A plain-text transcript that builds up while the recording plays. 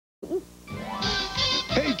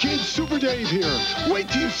Hey kids, Super Dave here. Wait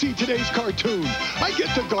till you see today's cartoon. I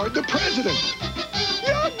get to guard the president.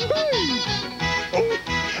 Yahoo! Oh,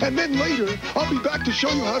 and then later, I'll be back to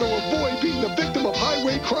show you how to avoid being the victim of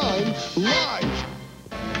highway crime live.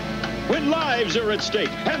 When lives are at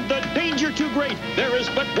stake and the danger too great, there is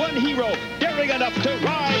but one hero daring enough to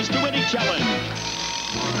rise to any challenge.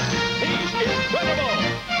 He's incredible.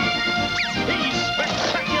 He's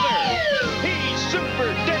spectacular. He's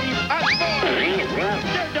Super Dave Asborn.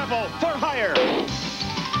 Daredevil for hire.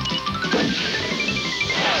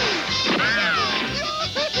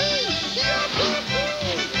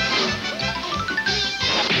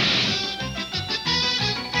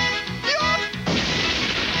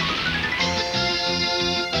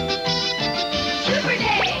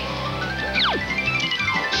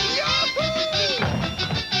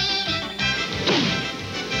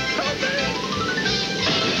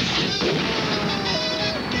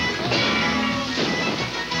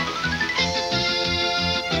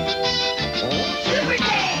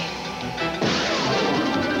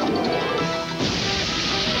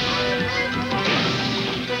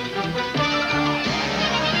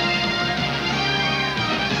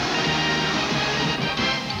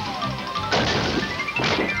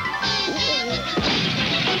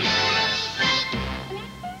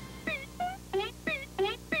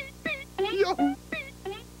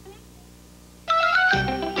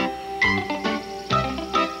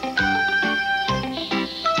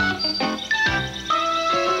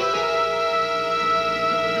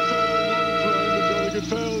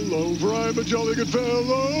 I'm a jolly good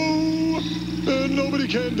fellow, and nobody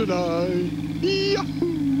can deny.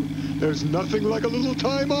 Yahoo! There's nothing like a little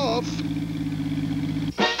time off.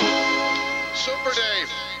 Super Dave,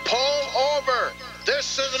 pull over.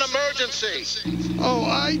 This is an emergency. Oh,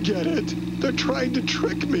 I get it. They're trying to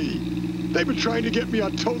trick me. They've been trying to get me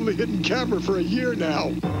on totally hidden camera for a year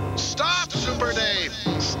now. Stop, Super Dave.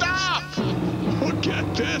 Stop! Look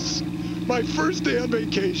at this. My first day on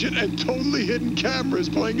vacation and totally hidden camera is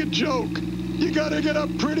playing a joke. You gotta get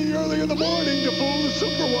up pretty early in the morning to fool the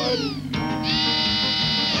Super One.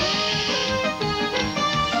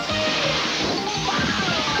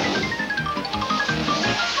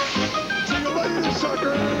 See you later,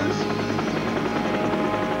 suckers.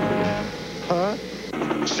 Huh?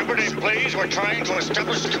 Super Dave, please. We're trying to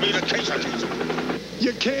establish communication.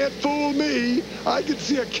 You can't fool me. I can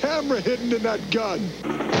see a camera hidden in that gun.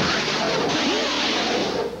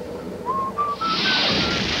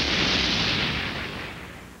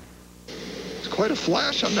 Quite a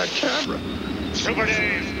flash on that camera. Super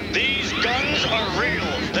Dave, these guns are real.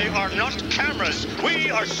 They are not cameras. We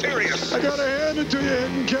are serious. I gotta hand it to you,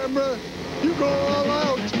 hidden camera. You go all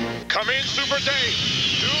out. Come in, Super Dave.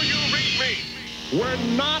 Do you read me?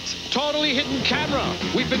 We're not totally hidden camera.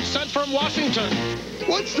 We've been sent from Washington.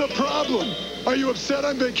 What's the problem? Are you upset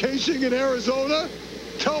I'm vacationing in Arizona?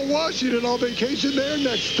 Tell Washington I'll vacation there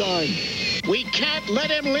next time. We can't let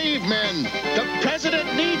him leave, men. The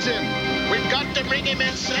president needs him. We've got to bring him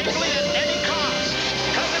in safely at any cost.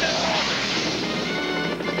 President's orders.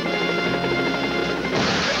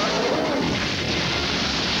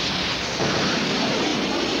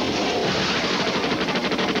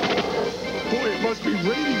 Boy, it must be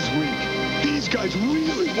ratings week. These guys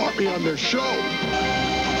really want me on their show.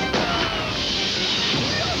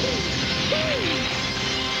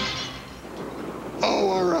 Oh,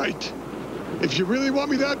 all right. If you really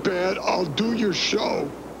want me that bad, I'll do your show.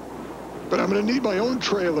 But I'm gonna need my own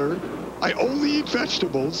trailer. I only eat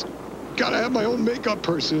vegetables. Gotta have my own makeup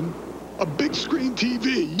person. A big screen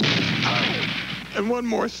TV. And one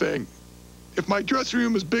more thing. If my dressing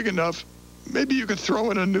room is big enough, maybe you could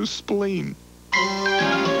throw in a new spleen.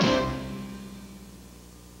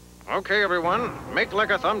 Okay, everyone. Make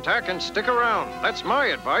like a thumbtack and stick around. That's my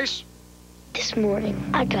advice. This morning,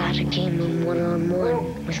 I got a game of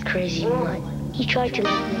one-on-one with Crazy Mutt. He tried to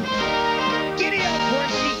let me... Giddy up,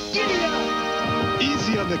 horsey! Giddy up!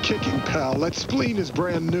 Easy on the kicking, pal. That spleen is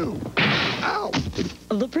brand new. Ow!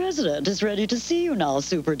 The president is ready to see you now,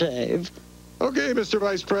 Super Dave. Okay, Mr.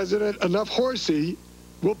 Vice President, enough horsey.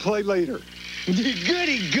 We'll play later. Goody,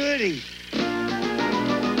 goody!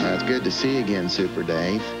 It's good to see you again, Super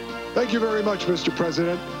Dave. Thank you very much, Mr.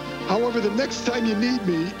 President. However, the next time you need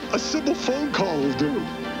me, a simple phone call will do.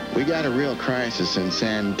 We got a real crisis in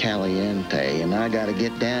San Caliente, and I got to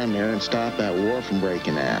get down there and stop that war from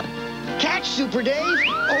breaking out. Catch, Super Dave!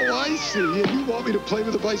 Oh, I see. And you want me to play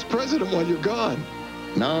with the Vice President while you're gone.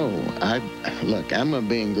 No, look, I'm going to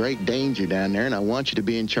be in great danger down there, and I want you to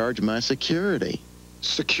be in charge of my security.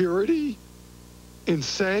 Security? In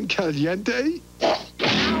San Caliente?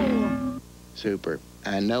 Super.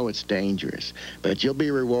 I know it's dangerous, but you'll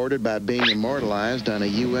be rewarded by being immortalized on a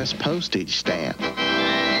U.S. postage stamp.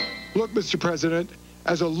 Look, Mr. President,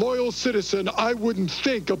 as a loyal citizen, I wouldn't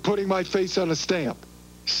think of putting my face on a stamp.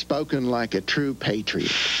 Spoken like a true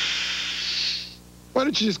patriot. Why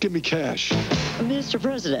don't you just give me cash? Mr.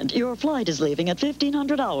 President, your flight is leaving at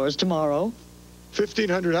 1,500 hours tomorrow.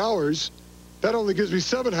 1,500 hours? That only gives me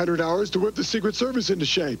 700 hours to whip the Secret Service into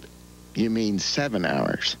shape. You mean 7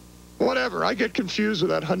 hours? Whatever, I get confused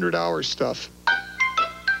with that 100-hour stuff.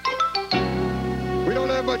 We don't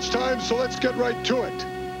have much time, so let's get right to it.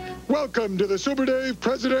 Welcome to the Super Dave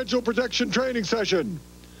Presidential Protection Training Session.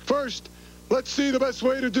 First, let's see the best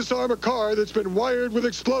way to disarm a car that's been wired with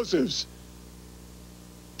explosives.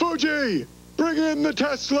 Fuji, bring in the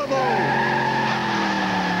test level!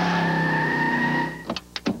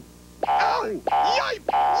 Ow! Yipe!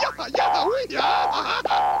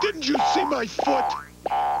 Didn't you see my foot?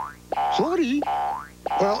 Sorry.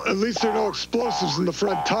 Well, at least there are no explosives in the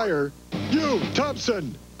front tire. You,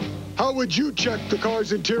 Thompson, how would you check the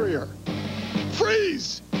car's interior?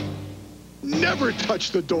 Freeze! Never touch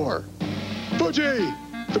the door. Fuji,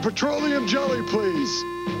 the petroleum jelly, please.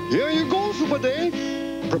 Here you go, Super Dave.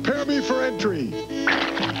 Prepare me for entry.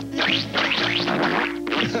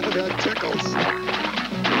 That tickles.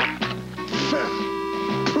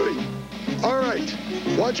 Goody. All right.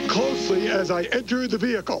 Watch closely as I enter the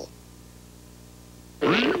vehicle.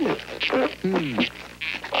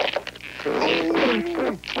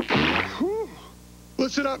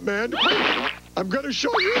 Listen up, man. I'm gonna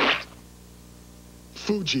show you.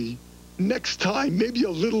 Fuji, next time, maybe a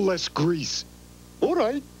little less grease. All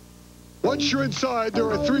right. Once you're inside,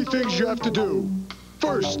 there are 3 things you have to do.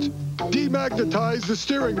 First, demagnetize the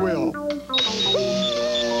steering wheel.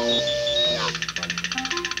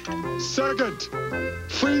 Second,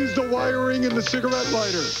 freeze the wiring in the cigarette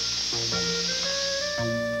lighter.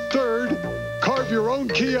 Third, carve your own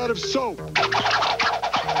key out of soap.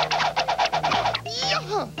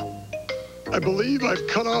 Yeah! I believe I've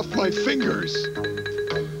cut off my fingers.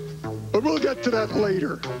 But we'll get to that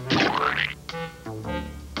later.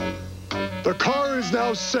 The car is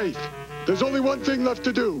now safe. There's only one thing left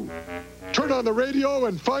to do. Turn on the radio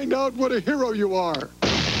and find out what a hero you are.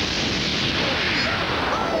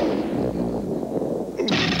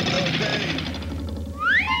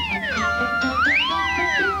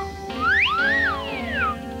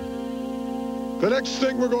 The next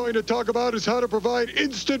thing we're going to talk about is how to provide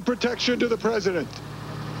instant protection to the president.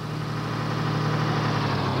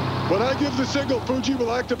 When I give the signal, Fuji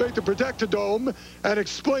will activate the protector dome and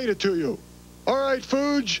explain it to you. All right,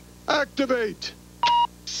 Fuji, activate.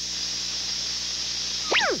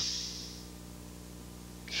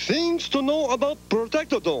 Things to know about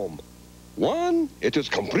protector dome. 1, it is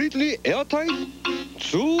completely airtight.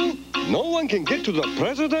 2, no one can get to the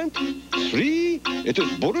president. 3, it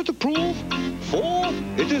is bulletproof. 4,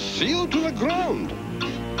 it is sealed to the ground.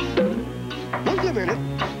 Wait a minute.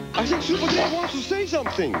 I think Super Dave wants to say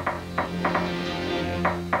something.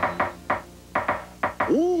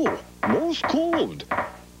 Oh, Morse code.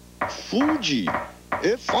 Fuji,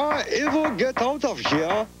 if I ever get out of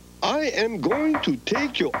here, I am going to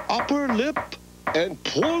take your upper lip and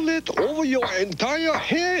pull it over your entire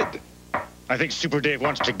head. I think Super Dave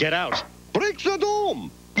wants to get out. Break the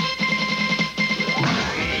dome.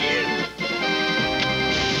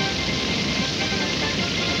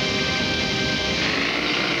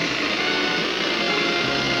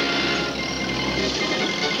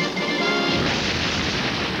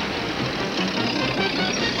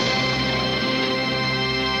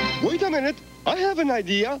 Wait a minute. I have an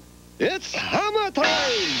idea. It's hammer time!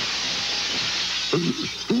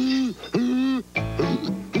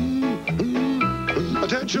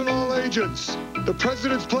 Attention all agents. The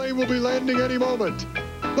president's plane will be landing any moment.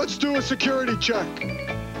 Let's do a security check.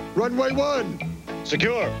 Runway 1.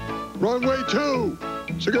 Secure. Runway 2.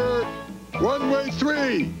 Secure. Runway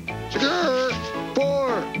 3. Secure.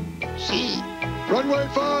 4. See. Runway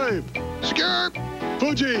 5. Secure.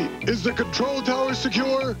 Fuji, is the control tower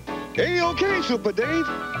secure? Hey, okay, Super Dave.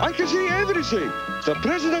 I can see everything. The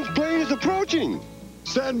president's plane is approaching.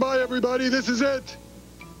 Stand by, everybody. This is it.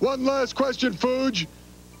 One last question, Fuji.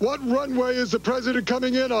 What runway is the president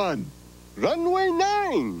coming in on? Runway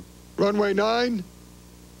 9. Runway 9?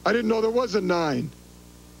 I didn't know there was a 9.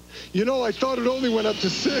 You know, I thought it only went up to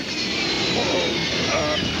 6.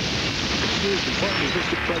 Excuse me, pardon me,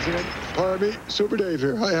 Mr. President. Pardon me, Super Dave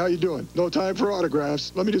here. Hi, how you doing? No time for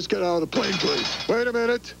autographs. Let me just get out of the plane, please. Wait a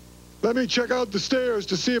minute. Let me check out the stairs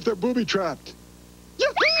to see if they're booby-trapped.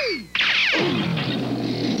 Yahoo!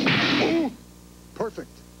 Oh, perfect.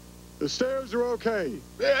 The stairs are okay.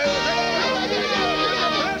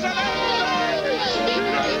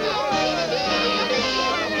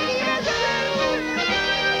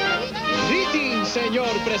 Greetings, Senor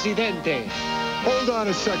Presidente. Hold on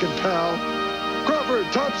a second, pal.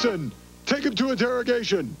 Crawford, Thompson, take him to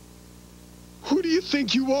interrogation. Who do you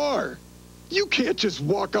think you are? You can't just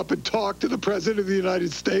walk up and talk to the President of the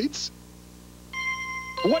United States.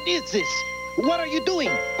 What is this? What are you doing?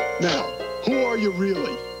 Now, who are you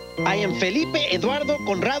really? I am Felipe Eduardo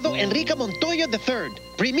Conrado Enrique Montoya III,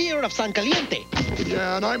 Premier of San Caliente.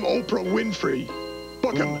 Yeah, and I'm Oprah Winfrey.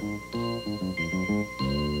 Book him.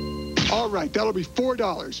 All right, that'll be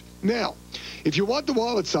 $4. Now, if you want the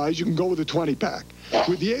wallet size, you can go with a 20-pack.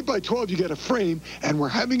 With the 8x12, you get a frame, and we're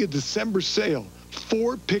having a December sale.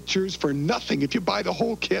 4 pictures for nothing if you buy the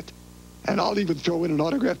whole kit. And I'll even throw in an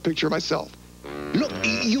autographed picture myself. Look,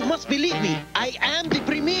 you must believe me. I am the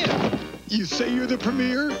Premier. You say you're the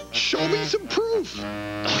Premier? Show me some proof.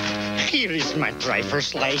 Here is my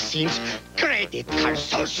driver's license, credit card,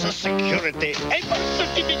 social security, a birth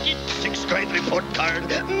certificate, 6th grade report card,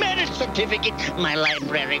 marriage certificate, my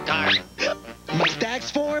library card. My tax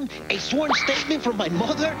form, a sworn statement from my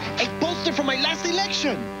mother, a poster from my last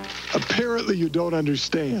election. Apparently you don't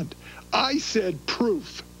understand. I said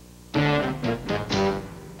proof.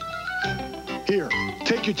 Here,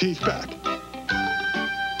 take your teeth back.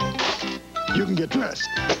 You can get dressed.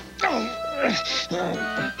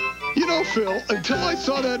 You know, Phil, until I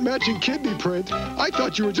saw that matching kidney print, I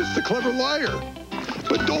thought you were just a clever liar.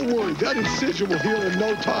 But don't worry, that incision will heal in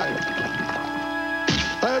no time.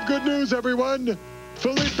 I have good news, everyone.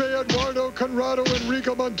 Felipe Eduardo Conrado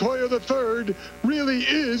Enrique Montoya III really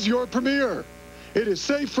is your premier. It is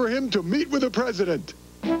safe for him to meet with the president.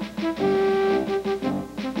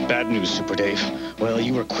 Bad news, Super Dave. While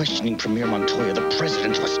you were questioning Premier Montoya, the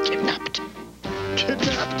president was kidnapped.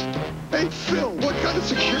 Kidnapped? Hey, Phil, what kind of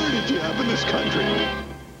security do you have in this country?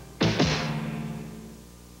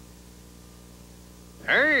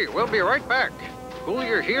 Hey, we'll be right back. Cool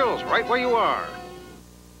your heels right where you are.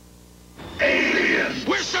 Aliens!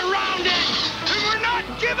 We're surrounded! And we're not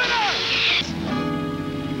giving up!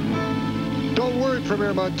 Don't worry,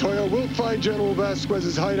 Premier Montoya. We'll find General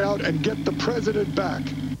Vasquez's hideout and get the president back.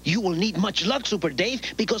 You will need much luck, Super Dave,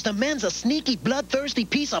 because the man's a sneaky, bloodthirsty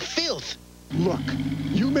piece of filth. Look,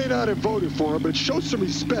 you may not have voted for him, but show some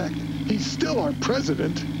respect. He's still our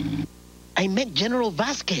president. I meant General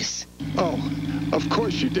Vasquez. Oh, of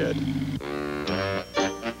course you did.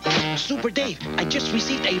 Super Dave, I just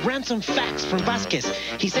received a ransom fax from Vasquez.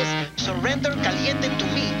 He says, surrender Caliente to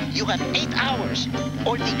me. You have 8 hours,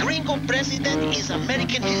 or the gringo president is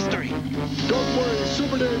American history. Don't worry,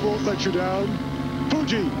 Super Dave won't let you down.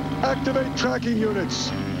 Fuji, activate tracking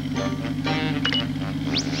units.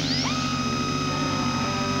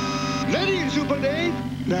 Ready, Super Dave?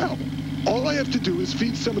 Now, all I have to do is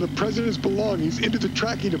feed some of the president's belongings into the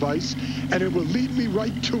tracking device, and it will lead me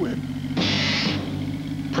right to him.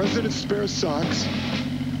 President's spare socks,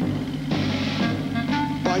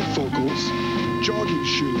 bifocals, jogging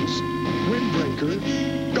shoes, windbreaker,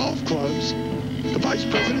 golf clubs, the vice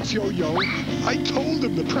president's yo-yo. I told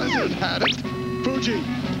him the president had it. Fuji,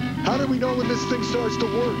 how do we know when this thing starts to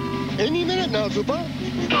work? Any minute now, Super.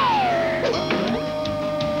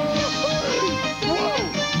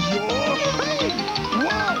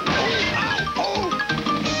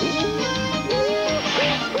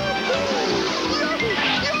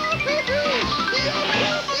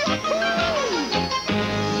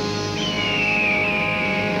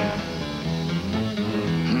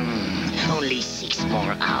 Only 6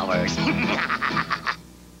 more hours.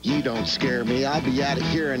 You don't scare me. I'll be out of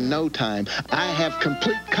here in no time. I have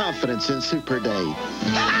complete confidence in Super Dave.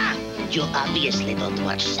 You obviously don't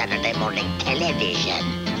watch Saturday morning television.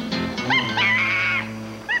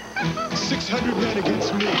 600 men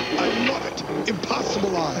against me. I love it.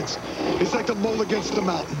 Impossible odds. It's like the mole against the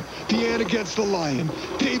mountain, the ant against the lion,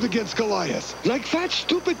 Dave against Goliath. Like fat,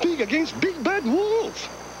 stupid pig against big bad wolf.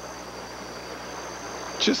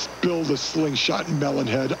 Just build a slingshot and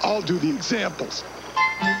melonhead. I'll do the examples.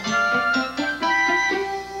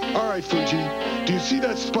 All right, Fuji. Do you see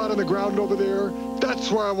that spot on the ground over there?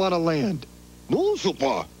 That's where I want to land. No,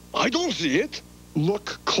 Super. I don't see it.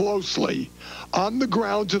 Look closely. On the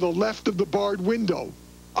ground to the left of the barred window.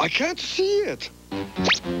 I can't see it.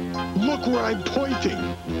 Look where I'm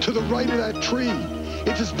pointing. To the right of that tree.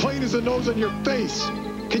 It's as plain as the nose on your face.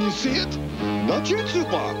 Can you see it? Not yet,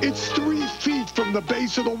 Super. It's 3 feet from the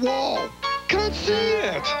base of the wall. Can't see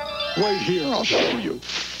it. Wait here, I'll show you.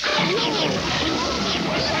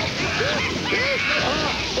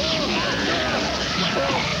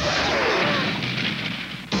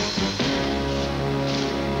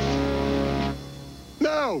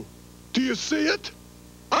 Now, do you see it?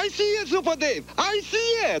 I see it, Super Dave. I see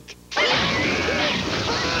it.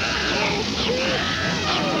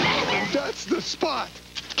 That's the spot.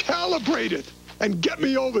 Calibrate it and get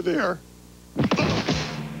me over there.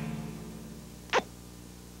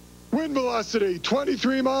 Wind velocity,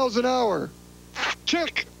 23 miles an hour.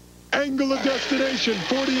 Check. Angle of destination,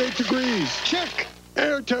 48 degrees. Check.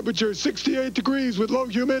 Air temperature, 68 degrees with low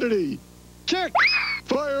humidity. Check.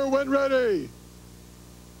 Fire when ready.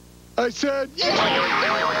 I said, oh,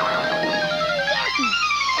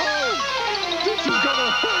 this is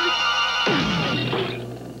gonna hurt.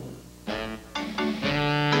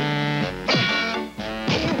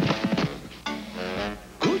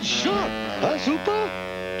 Good shot, huh, Super?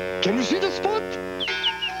 Can you see the spot?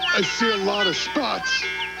 I see a lot of spots.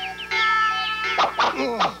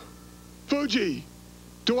 Oh. Fuji,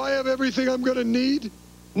 do I have everything I'm gonna need?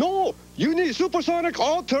 No, you need supersonic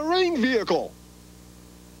all-terrain vehicle.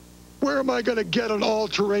 Where am I gonna get an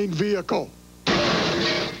all-terrain vehicle?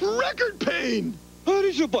 Record pane!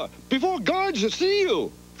 Hurry, Super, before guards see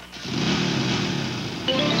you.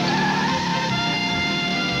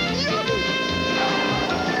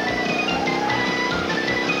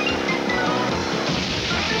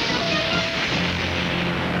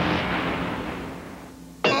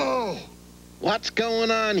 What's going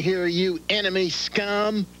on here, you enemy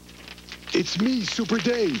scum? It's me, Super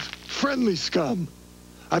Dave. Friendly scum.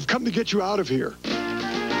 I've come to get you out of here.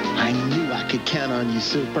 I knew I could count on you,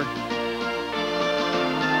 Super.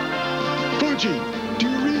 Fuji, do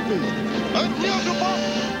you read me? Yes, Super.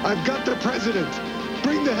 I've got the president.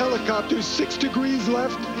 Bring the helicopter 6 degrees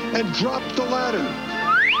left and drop the ladder.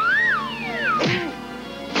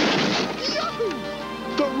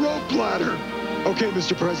 The rope ladder. Okay,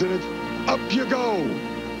 Mr. President. Up you go.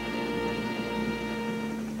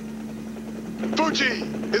 Fuji,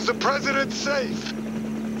 is the president safe?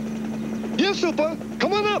 Yes, Super.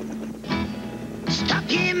 Come on up. Stop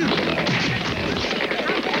him.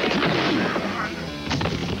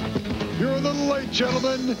 You're a little late,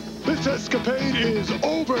 gentlemen. This escapade is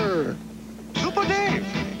over. Super Dave,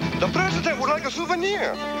 the president would like a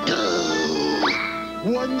souvenir.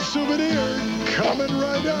 One souvenir coming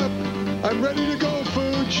right up. I'm ready to go,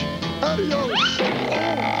 Fuji. Adios.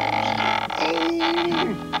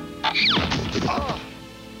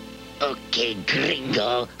 Okay,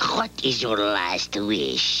 Gringo, what is your last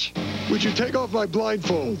wish? Would you take off my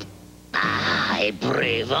blindfold? Ah, a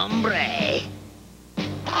brave hombre.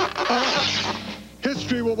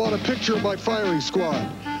 History will want a picture of my firing squad.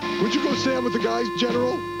 Would you go stand with the guys,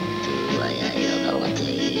 General? I don't know what that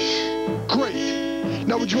is. Great.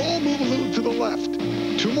 Now, would you all move a little to the left?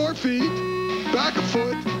 2 more feet. Back a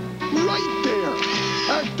foot. Right there.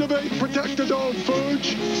 Activate protector dome,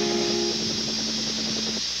 Fuji.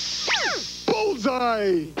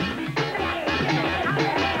 Bullseye.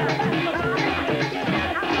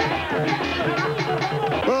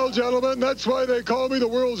 Well, gentlemen, that's why they call me the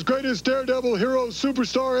world's greatest daredevil, hero,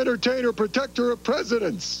 superstar, entertainer, protector of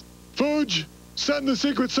presidents. Fuji, send the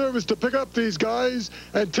Secret Service to pick up these guys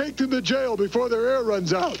and take them to jail before their air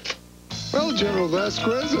runs out. Well, General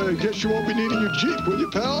Vasquez, I guess you won't be needing your Jeep, will you,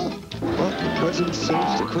 pal? Well, the president's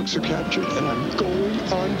safe, the crooks are captured, and I'm going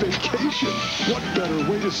on vacation. What better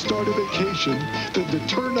way to start a vacation than to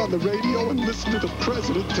turn on the radio and listen to the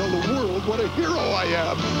president tell the world what a hero I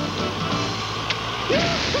am?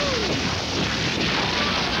 Yahoo!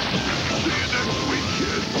 See you next week,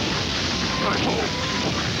 kid. I hope.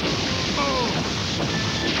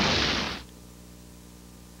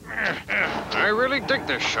 I really dig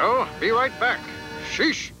this show. Be right back.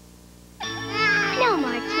 Sheesh. No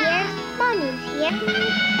more tears. Mommy's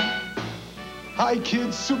here. Hi,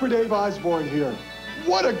 kids. Super Dave Osborne here.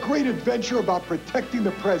 What a great adventure about protecting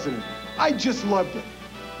the president. I just loved it.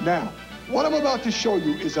 Now, what I'm about to show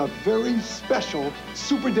you is a very special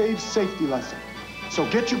Super Dave safety lesson. So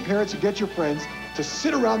get your parents and get your friends to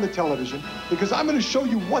sit around the television because I'm going to show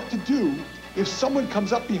you what to do if someone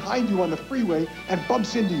comes up behind you on the freeway and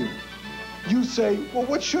bumps into you. You say, well,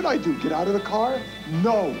 what should I do? Get out of the car?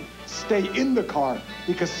 No, stay in the car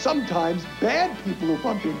because sometimes bad people who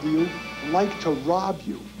bump into you like to rob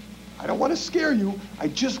you. I don't want to scare you. I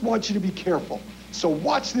just want you to be careful. So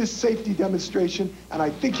watch this safety demonstration and I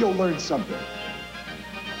think you'll learn something.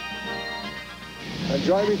 I'm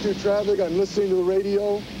driving through traffic. I'm listening to the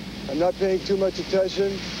radio. I'm not paying too much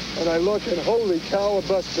attention. And I look and holy cow, a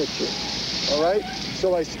bus picture. All right?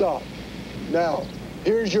 So I stop. Now,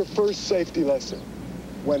 here's your first safety lesson.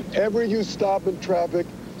 Whenever you stop in traffic,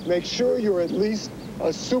 make sure you're at least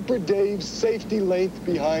a Super Dave safety length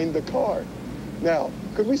behind the car. Now,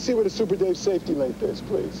 could we see what a Super Dave safety length is,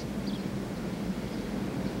 please?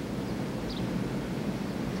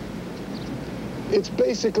 It's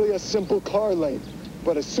basically a simple car lane,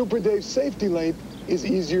 but a Super Dave safety lane is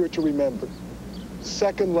easier to remember.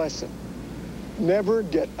 Second lesson, never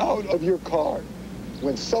get out of your car.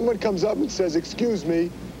 When someone comes up and says, "Excuse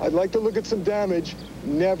me, I'd like to look at some damage,"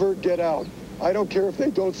 never get out. I don't care if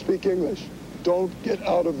they don't speak English. Don't get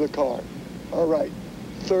out of the car. All right,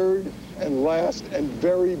 third and last and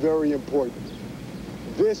very, very important.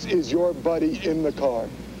 This is your buddy in the car.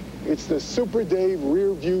 It's the Super Dave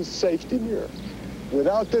rear view safety mirror.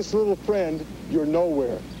 Without this little friend, you're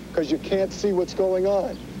nowhere because you can't see what's going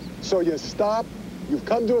on. So you stop, you've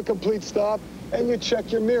come to a complete stop, and you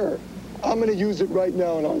check your mirror. I'm going to use it right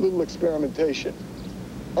now in our little experimentation.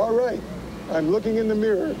 All right, I'm looking in the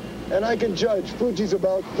mirror, and I can judge Fuji's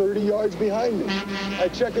about 30 yards behind me. I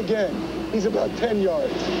check again. He's about 10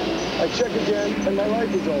 yards. I check again, and my light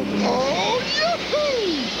is over. Oh, yahoo!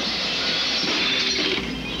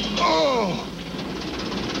 Oh!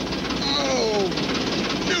 Oh!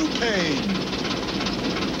 New pain!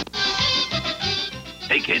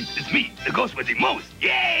 Hey, kids, it's me, the ghost with the most.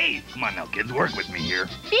 Yay! Come on now, kids, work with me here.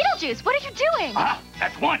 Beetlejuice, what are you doing? Ah,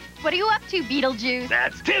 that's one. What are you up to, Beetlejuice?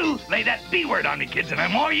 That's two. Lay that B word on me, kids, and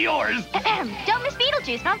I'm all yours. Don't miss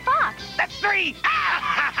Beetlejuice on Fox. That's three.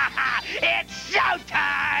 Ah, it's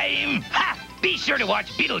showtime! Ha! Be sure to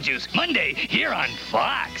watch Beetlejuice Monday here on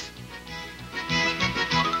Fox.